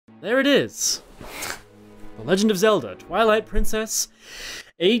There it is. The Legend of Zelda, Twilight Princess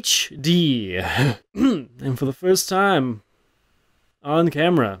HD. And for the first time on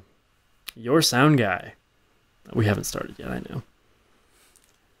camera, your sound guy. We haven't started yet, I know.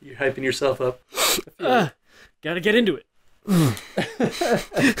 You're hyping yourself up. Gotta get into it.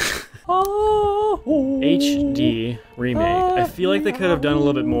 HD remake. I feel like they could have done a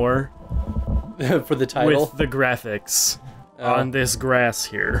little bit more For the title? with the graphics on this grass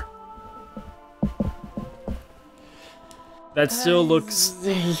here. That still looks...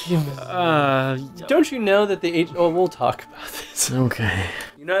 Don't you know that the Oh, we'll talk about this. Okay.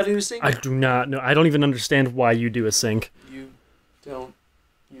 You know how to do sync? I do not know. I don't even understand why you do a sync. You don't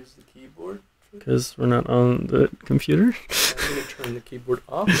use the keyboard? Because we're not on the computer? I'm going to turn the keyboard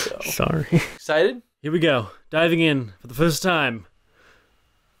off, though. Sorry. Excited? Here we go. Diving in for the first time.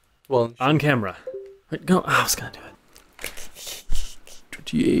 Well, On camera. Wait, go. I was gonna do it.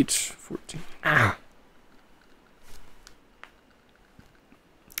 28:14. Ah.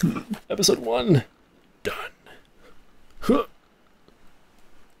 Episode 1. Done. Huh.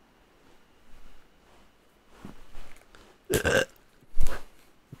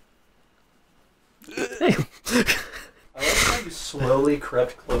 Hey. I like how you slowly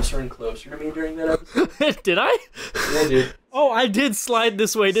crept closer and closer to me during that episode. Did I? Yeah, dude. Oh, I did slide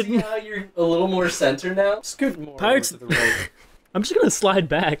this way, See didn't how you're a little more center now? Scoot more Pirates- over to the right. I'm just gonna slide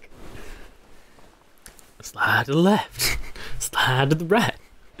back. Slide to the left. Slide to the right.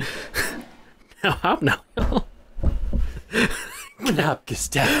 Now hop now. Knock this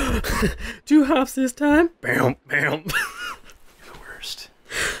down. 2 hops this time. Bam, bam. The worst.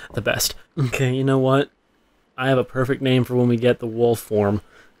 The best. Okay, you know what? I have a perfect name for when we get the wolf form.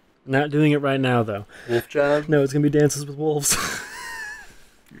 Not doing it right now, though. Wolf job? No, it's gonna be Dances with Wolves.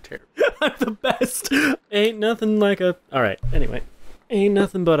 You're terrible. I'm the best. Ain't nothing like a... Alright, anyway. Ain't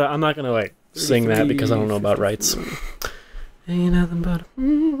nothing but a... I'm not gonna, like, sing that because I don't know about rights. Ain't nothing but a...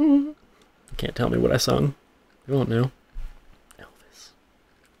 You can't tell me what I sung. You won't know. Elvis.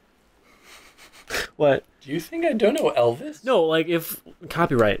 What? Do you think I don't know Elvis? No, like, if...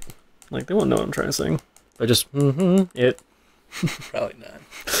 Copyright. Like, they won't know what I'm trying to sing. I just... it. Probably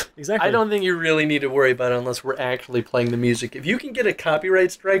not. Exactly. I don't think you really need to worry about it unless we're actually playing the music. If you can get a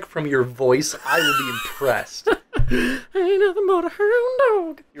copyright strike from your voice, I will be impressed. Ain't nothing but a hound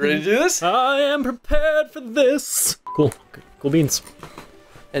dog. You ready to do this? I am prepared for this. Cool. Cool beans.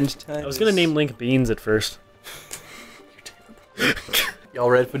 End time. I was gonna name Link Beans at first. Y'all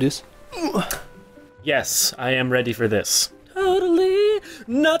ready for this? Yes, I am ready for this. Totally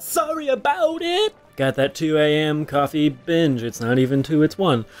not sorry about it. Got that 2 a.m. coffee binge. It's not even 2, it's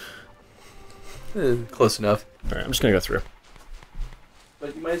 1. Close enough. Alright, I'm just gonna go through.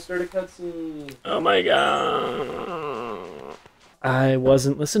 But you might start a cutscene. Oh my god. I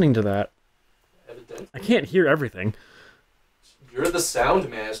wasn't listening to that. Evidently. I can't hear everything. You're the sound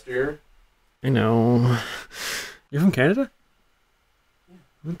master. I know. You're from Canada? Yeah.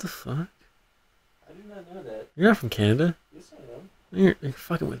 What the fuck? I do not know that. You're not from Canada? Yes, I am. You're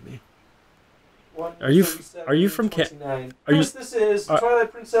fucking with me. Are you from Canada? Are you- Yes, this is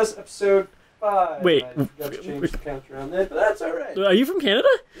Twilight Princess episode 5. Wait, I forgot to change the count around that, but that's alright. Are you from Canada?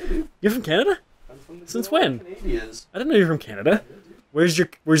 Yeah, dude. You're from Canada? I'm from the Since good old when? Canadians. I didn't know you're from Canada. Yeah, dude.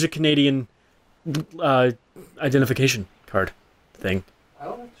 Where's your Canadian identification card thing? I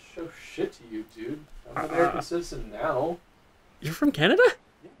don't have to show shit to you, dude. I'm an American citizen now. You're from Canada?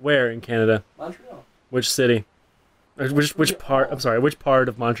 Yeah. Where in Canada? Montreal. Which city? Or which part? I'm sorry. Which part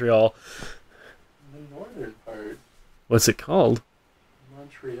of Montreal? The northern part. What's it called?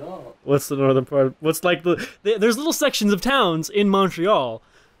 Montreal. What's the northern part? What's like there's little sections of towns in Montreal.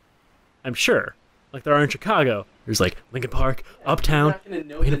 I'm sure, like there are in Chicago. There's like Lincoln Park, Uptown. You're not gonna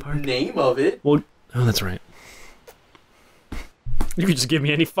know Wayne the Park. name of it. Well, oh, that's right. You could just give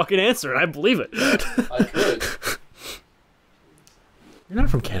me any fucking answer, and I believe it. I could. You're not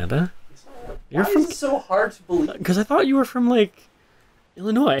from Canada. You're Why from is it so hard to believe? because I thought you were from like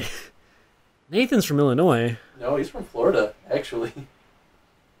Illinois. Nathan's from Illinois. No, he's from Florida, actually.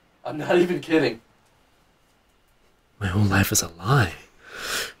 I'm not even kidding. My whole life is a lie.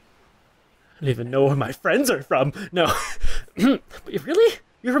 I don't even know where my friends are from. No. Really?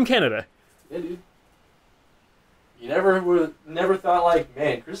 You're from Canada? Yeah, dude. You never thought like,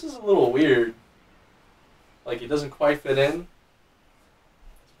 man, Chris is a little weird. Like he doesn't quite fit in.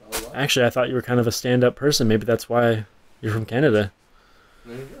 That's probably why. Actually, I thought you were kind of a stand-up person. Maybe that's why you're from Canada.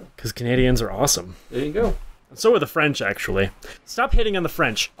 There you go. Because Canadians are awesome. There you go. And so are the French, actually. Stop hating on the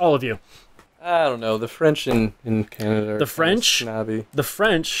French, all of you. I don't know. The French in Canada are The French? snobby. The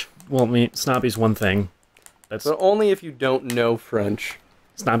French, well, I mean, snobby's one thing. That's But only if you don't know French.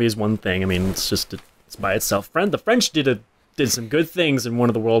 Snobby is one thing. I mean, it's by itself. The French did some good things in one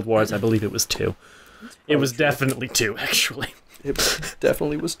of the world wars. I believe it was 2. It was definitely 2, actually. It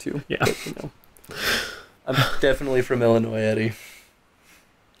definitely was 2. Yeah. But, I'm definitely from Illinois, Eddie.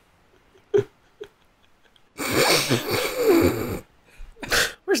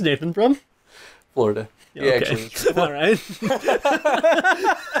 Where's Nathan from? Florida. Yeah, okay. Actually is from All right.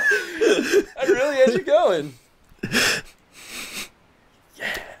 I really had you going.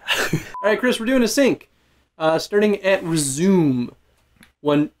 Yeah. All right, Chris, we're doing a sync. Starting at resume.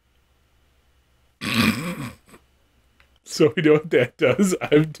 So you know what that does?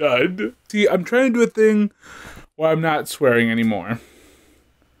 I'm done. See, I'm trying to do a thing where I'm not swearing anymore.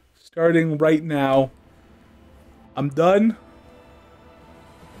 Starting right now. I'm done.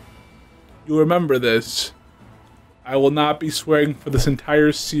 You'll remember this. I will not be swearing for this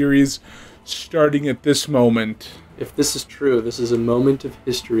entire series starting at this moment. If this is true, this is a moment of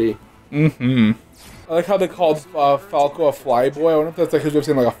history. Mm-hmm. I like how they called Falco a flyboy. I wonder if that's like his way of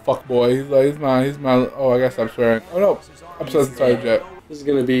saying like a fuckboy. He's like, he's my, oh, I guess I'm swearing. Oh no, episode hasn't started yet. This is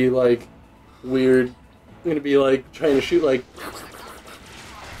gonna be like weird. I'm gonna be like trying to shoot like.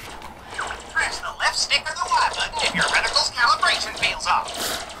 Press the left stick or the Y button if your reticle's calibration feels off.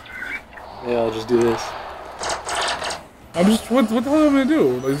 Yeah, I'll just do this. I'm just, what the hell am I gonna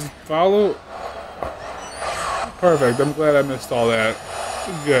do? Like, just follow? Perfect, I'm glad I missed all that.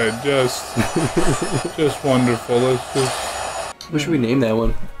 Good, just wonderful. Let's just... What should we name that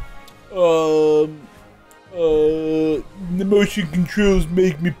one? The motion controls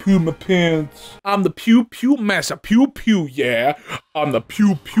make me poo my pants. I'm the pew pew master, pew pew, yeah. I'm the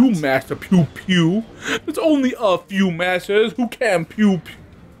pew pew master, pew pew. There's only a few masters who can pew pew.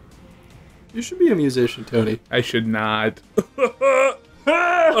 You should be a musician, Tony. I should not.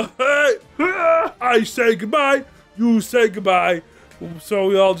 I say goodbye, you say goodbye. So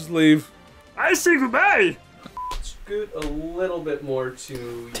we all just leave. I say goodbye! Scoot a little bit more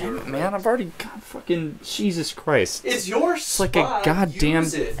to Damn it, man, I've already got fucking... Jesus Christ. It's your It's like a goddamn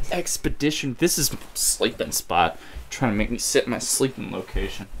Use it. expedition. This is my sleeping spot. Trying to make me sit in my sleeping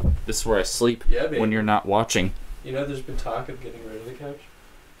location. This is where I sleep when you're not watching. You know there's been talk of getting rid of the couch?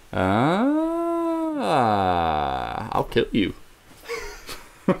 I'll kill you.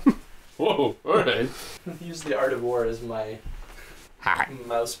 Whoa, alright. Use the art of war as my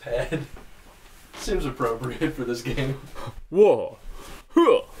mouse pad. Seems appropriate for this game. Whoa.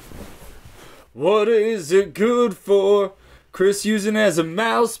 Huh. What is it good for? Chris using as a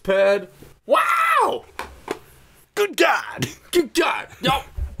mouse pad. Wow! Good God! Good God! No!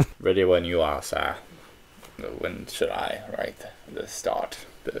 Ready when you are, sir. When should I write the start?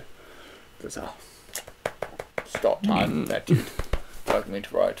 There's a start time that you'd like me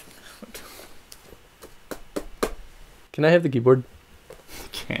to write. Can I have the keyboard?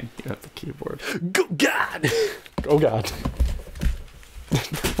 Can you have the keyboard? Go God! Oh God.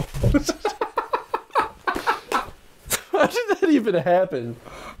 How did that even happen?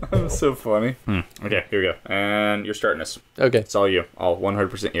 That was so funny. Okay, here we go. And you're starting us. Okay. It's all you. All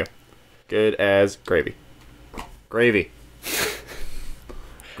 100% you. Good as gravy. Gravy.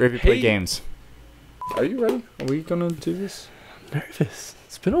 Gravy play games. Are you ready? Are we gonna do this? I'm nervous.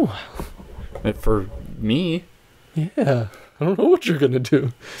 It's been a while. For me? Yeah. I don't know what you're gonna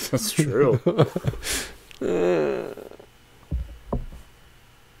do. That's true.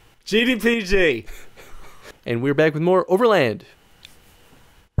 GDPG. And we're back with more Overland.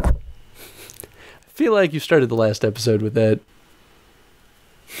 I feel like you started the last episode with that.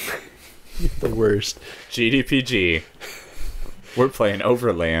 You're the worst. GDPG. We're playing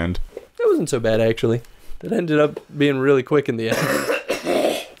Overland. That wasn't so bad, actually. That ended up being really quick in the end.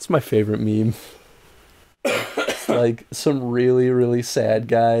 It's my favorite meme. Like, some really, really sad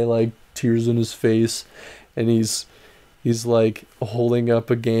guy, like, tears in his face, and he's like, holding up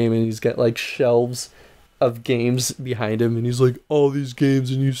a game, and he's got, like, shelves of games behind him, and he's like, all these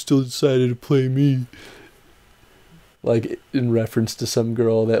games, and you still decided to play me. Like, in reference to some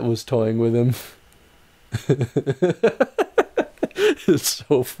girl that was toying with him. It's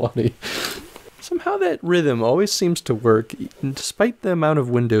so funny. Somehow that rhythm always seems to work, and despite the amount of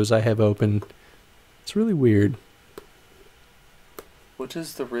windows I have open. It's really weird. What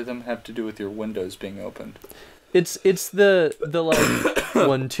does the rhythm have to do with your windows being opened? It's the like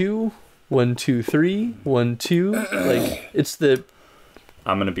 1 2 1 2 3 1 2 like it's the.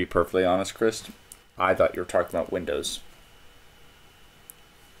 I'm gonna be perfectly honest, Chris. I thought you were talking about windows.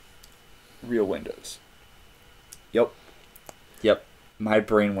 Real windows. Yep. My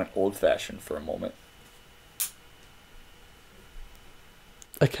brain went old-fashioned for a moment.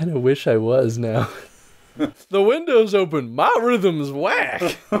 I kind of wish I was now. The window's open. My rhythm's whack.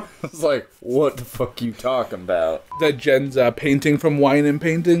 It's like, what the fuck you talking about? That Jen's painting from Wine and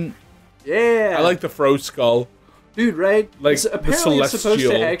Painting. Yeah. I like the fro skull. Dude, right? Like Apparently the it's supposed to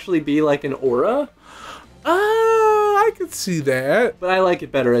celestial. actually be like an aura, I could see that. but I like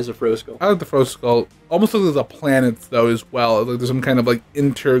it better as a fro skull. I like the fro skull. Almost looks like the planets though as well. Like there's some kind of like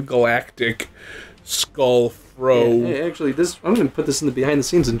intergalactic skull fro. Hey, actually, I'm gonna put this in the behind the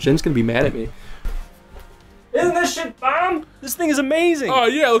scenes, and Jen's gonna be mad at me. Isn't this shit bomb? This thing is amazing. Oh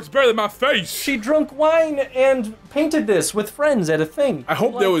yeah, it looks better than my face. She drunk wine and painted this with friends at a thing. I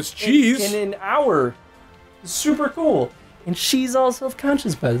hope there was cheese. In an hour. Super cool. And she's all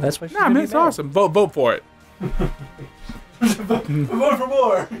self-conscious about it. That's why she's Nah, man, it's awesome. Vote for it. Vote for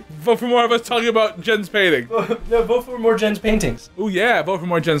more. Vote for more of us talking about Jen's painting. No, vote for more Jen's paintings. Oh yeah, vote for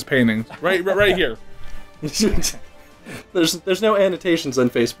more Jen's paintings. Right here. There's no annotations on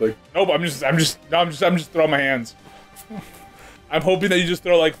Facebook. Nope, I'm just throwing my hands. I'm hoping that you just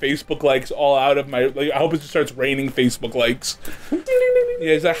throw like Facebook likes all out of my I hope it just starts raining Facebook likes.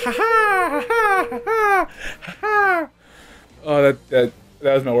 Yeah, it's like ha ha ha ha ha ha. Oh, that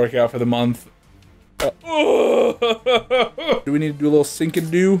was my workout for the month. Do we need to do a little sink and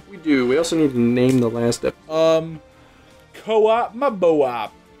do? We do. We also need to name the last episode. Co-op my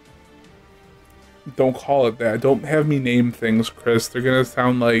bo-op. Don't call it that. Don't have me name things, Chris. They're gonna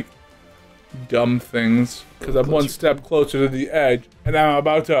sound like dumb things. Because I'm one step closer to the edge, and I'm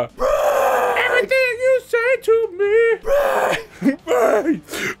about to everything you say to me.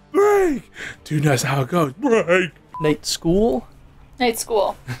 Break. Dude, that's how it goes. Break. Night school? Night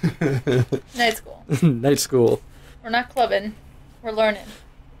school. Night school. Night school. We're not clubbing. We're learning.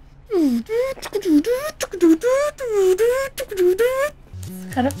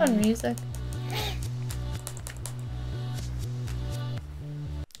 Kind of fun music.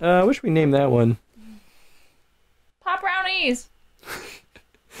 I wish we named that one. Pop brownies!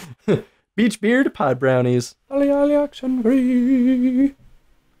 Beach beer to pod brownies. Ollie action free.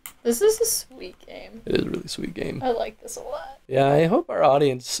 This is a sweet game. It is a really sweet game. I like this a lot. Yeah, I hope our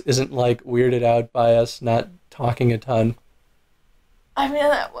audience isn't like weirded out by us not talking a ton. I mean,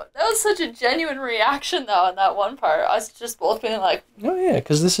 that was such a genuine reaction, though, in that one part. Us just both being like, Oh yeah,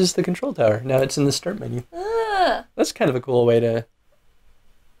 because this is the control tower. Now it's in the start menu. ah. That's kind of a cool way to,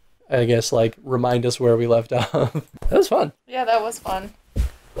 I guess, like, remind us where we left off. That was fun. Yeah, that was fun.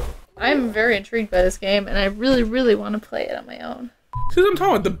 I'm very intrigued by this game, and I really, really want to play it on my own. Because I'm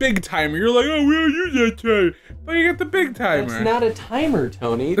talking about the big timer. You're like, oh, we don't use that time. But you got the big timer. It's not a timer,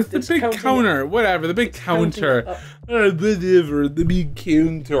 Tony. It's the big counter. Whatever, the big counter. Whatever, the big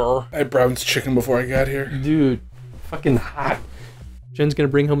counter. I had Brown's chicken before I got here. Dude, fucking hot. Jen's gonna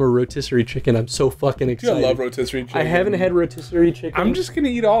bring home a rotisserie chicken. I'm so fucking Dude, excited. I love rotisserie chicken. I haven't had rotisserie chicken. I'm just gonna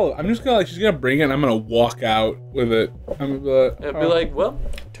eat all of it. I'm just gonna like, she's gonna bring it and I'm gonna walk out with it. I'm gonna I'd be like, well,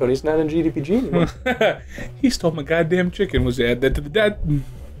 Tony's not in GDPG anymore. he stole my goddamn chicken. Was add that to the debt.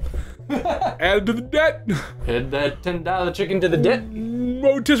 Add to the debt. Add that $10 chicken to the debt.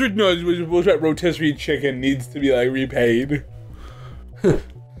 Rotisserie, no, was that rotisserie chicken needs to be like repaid.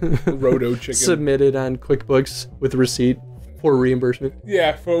 Roto chicken. Submitted on QuickBooks with receipt for reimbursement.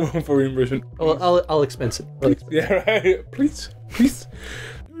 Yeah, for reimbursement. I'll expense it. Yeah, right. Please.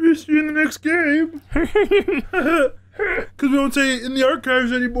 We'll see you in the next game. Because we don't say it in the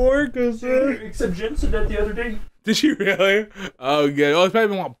archives anymore. Because Except Jen said that the other day. did she really? Oh, good. Oh, it's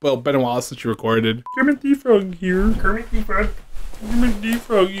been a while since you recorded. Kermit the Frog here. Kermit the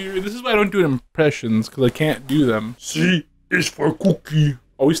Frog here. This is why I don't do impressions, because I can't do them. C is for cookie.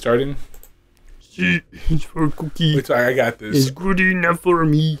 Are we starting? C is for cookie. Wait, sorry, I got this. It's good enough for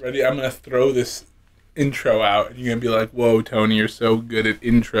me. Ready? I'm going to throw this intro out, and you're going to be like, whoa, Tony, you're so good at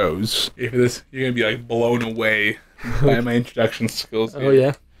intros. After this, you're going to be like blown away by my introduction skills. Oh,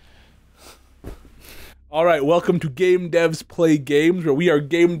 yeah. All right, welcome to Game Devs Play Games, where we are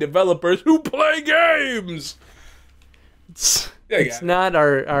game developers who play games. It's not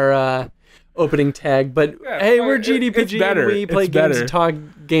our opening tag, but Yeah, hey, we're it's GDPG better. and we play It's games better. and talk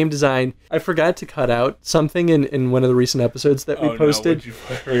game design. I forgot to cut out something in one of the recent episodes that we posted. No, what'd you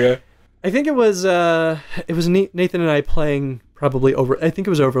forget? I think it was Nathan and I playing probably I think it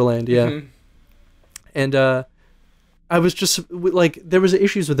was Overland, yeah. Mhm. And I was just like, there was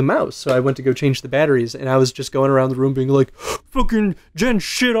issues with the mouse, so I went to go change the batteries, and I was just going around the room being like, fucking Jen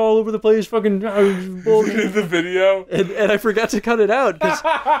shit all over the place, fucking bullshit. The video. And I forgot to cut it out because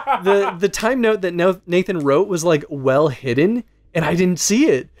the time note that Nathan wrote was like well hidden, and I didn't see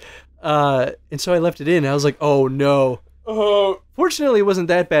it. And so I left it in. And I was like, oh no. Oh, Fortunately, it wasn't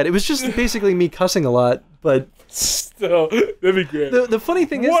that bad. It was just basically me cussing a lot, but Still, that'd be great. The funny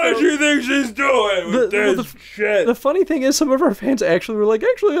thing is, What though, do you think she's doing with this shit? the funny thing is, some of our fans actually were like,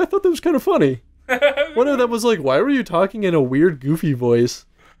 actually, I thought that was kind of funny. One of them was like, why were you talking in a weird, goofy voice?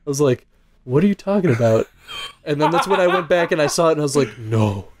 I was like, what are you talking about? And then that's when I went back and I saw it and I was like,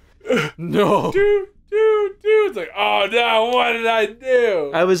 no. Dude. It's like, oh no, what did I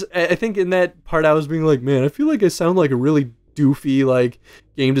do? I think in that part I was being like, man, I feel like I sound like a really doofy, like,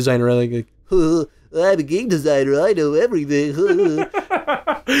 game designer. Like, I'm a game designer, I know everything.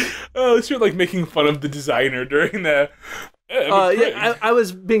 Oh, it's like making fun of the designer during that. Yeah, I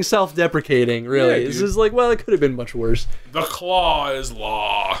was being self-deprecating, really. Yeah, This dude. is like, well, it could have been much worse. The claw is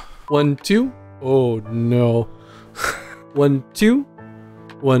law. 1, 2. Oh, no. 1, 2.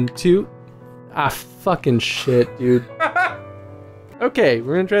 1, 2. Ah, fucking shit, dude. Okay,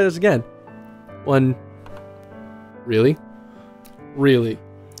 we're gonna try this again. 1. Really?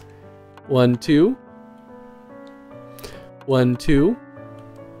 1, 2. 1, 2.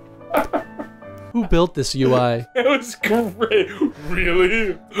 Who built this UI? It was great.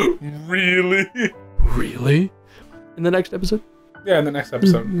 Really? In the next episode? Yeah, in the next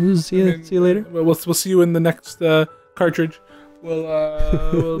episode. See you later. We'll see you in the next cartridge.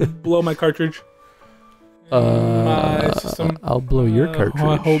 We'll blow my cartridge. My system. I'll blow your cartridge.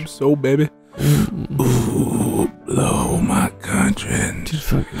 I hope so, baby. Ooh, blow my cartridge.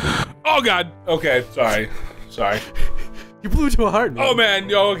 Oh God. Okay, sorry. You blew too hard, man. Oh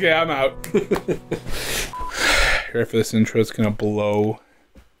man. Okay, I'm out. Here for this intro, it's gonna blow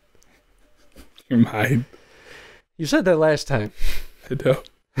your mind. You said that last time. I know.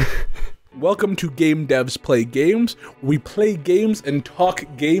 Welcome to Game Devs Play Games. We play games and talk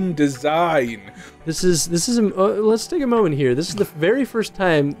game design. This is let's take a moment here. This is the very first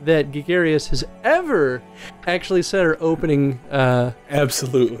time that Gregarious has ever actually said our opening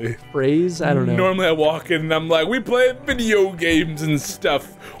Absolutely. phrase. I don't know. Normally I walk in and I'm like, we play video games and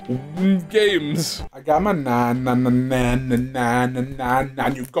stuff. Games. I got my nine.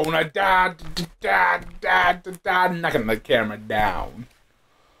 You gonna die, knocking the camera down.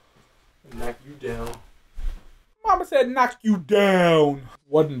 Knock you down. Mama said knock you down.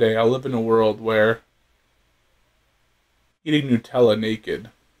 One day I'll live in a world where eating Nutella naked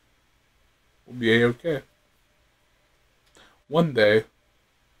will be a-okay. One day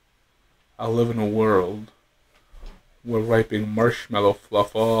I'll live in a world where wiping marshmallow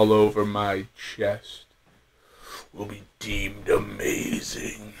fluff all over my chest will be deemed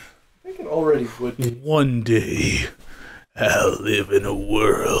amazing. I think it already would be. One day I'll live in a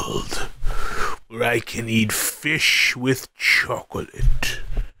world where I can eat fish with chocolate.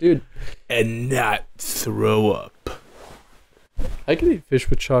 Dude, And not throw up. I could eat fish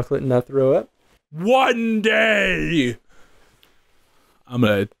with chocolate and not throw up. One day! I'm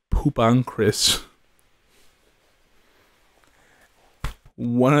gonna poop on Chris.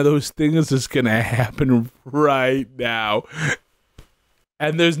 One of those things is gonna happen right now.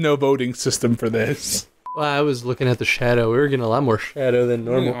 And there's no voting system for this. Well, I was looking at the shadow. We were getting a lot more shadow than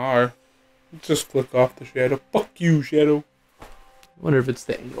We normal. are. Just flick off the shadow. Fuck you, shadow. I wonder if it's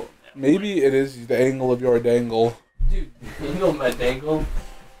the angle. Maybe it is the angle of your dangle. Dude, the angle of my dangle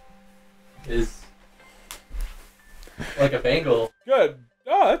is like a bangle. Good.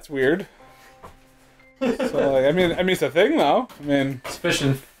 Oh, that's weird. So, like, I mean, it's a thing, though. I mean, It's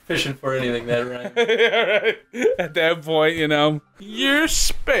fishing for anything that rhymes. yeah, right. At that point, you know, you're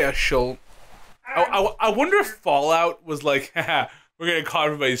special. I wonder if Fallout was like, haha, we're gonna call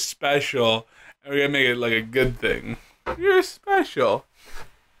everybody special, and we're gonna make it like a good thing. You're special.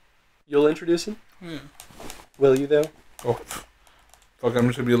 You'll introduce him? Yeah. Will you, though? Oh, fuck! I'm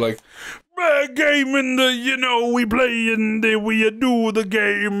just gonna be like, game and we play and we do the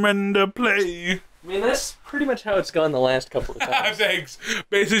game and play. I mean, that's pretty much how it's gone the last couple of times. Thanks.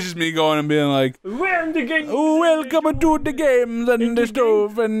 Basically, just me going and being like, We're in the game. welcome to the games and the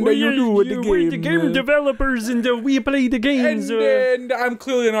stuff and you do the game. We're the game developers and we play the games. And I'm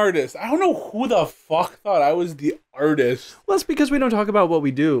clearly an artist. I don't know who the fuck thought I was the artist. Well, that's because we don't talk about what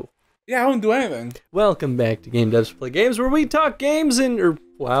we do. Yeah, I don't do anything. Welcome back to Game Devs Play Games, where we talk games and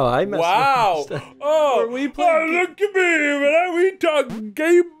wow, I messed Wow. up. Oh, Where we play look at me. We talk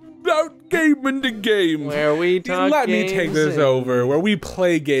game about game into games. Where we talk Let me games take this and- over. Where we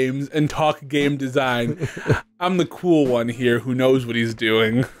play games and talk game design. I'm the cool one here who knows what he's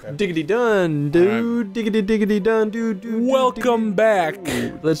doing. Diggity done, dude. Diggity done, dude. Welcome back.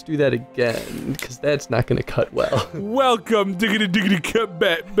 Let's do that again, because that's not going to cut well. Welcome, diggity cut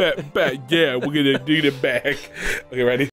back. Yeah, we're gonna dig it back. Okay, ready?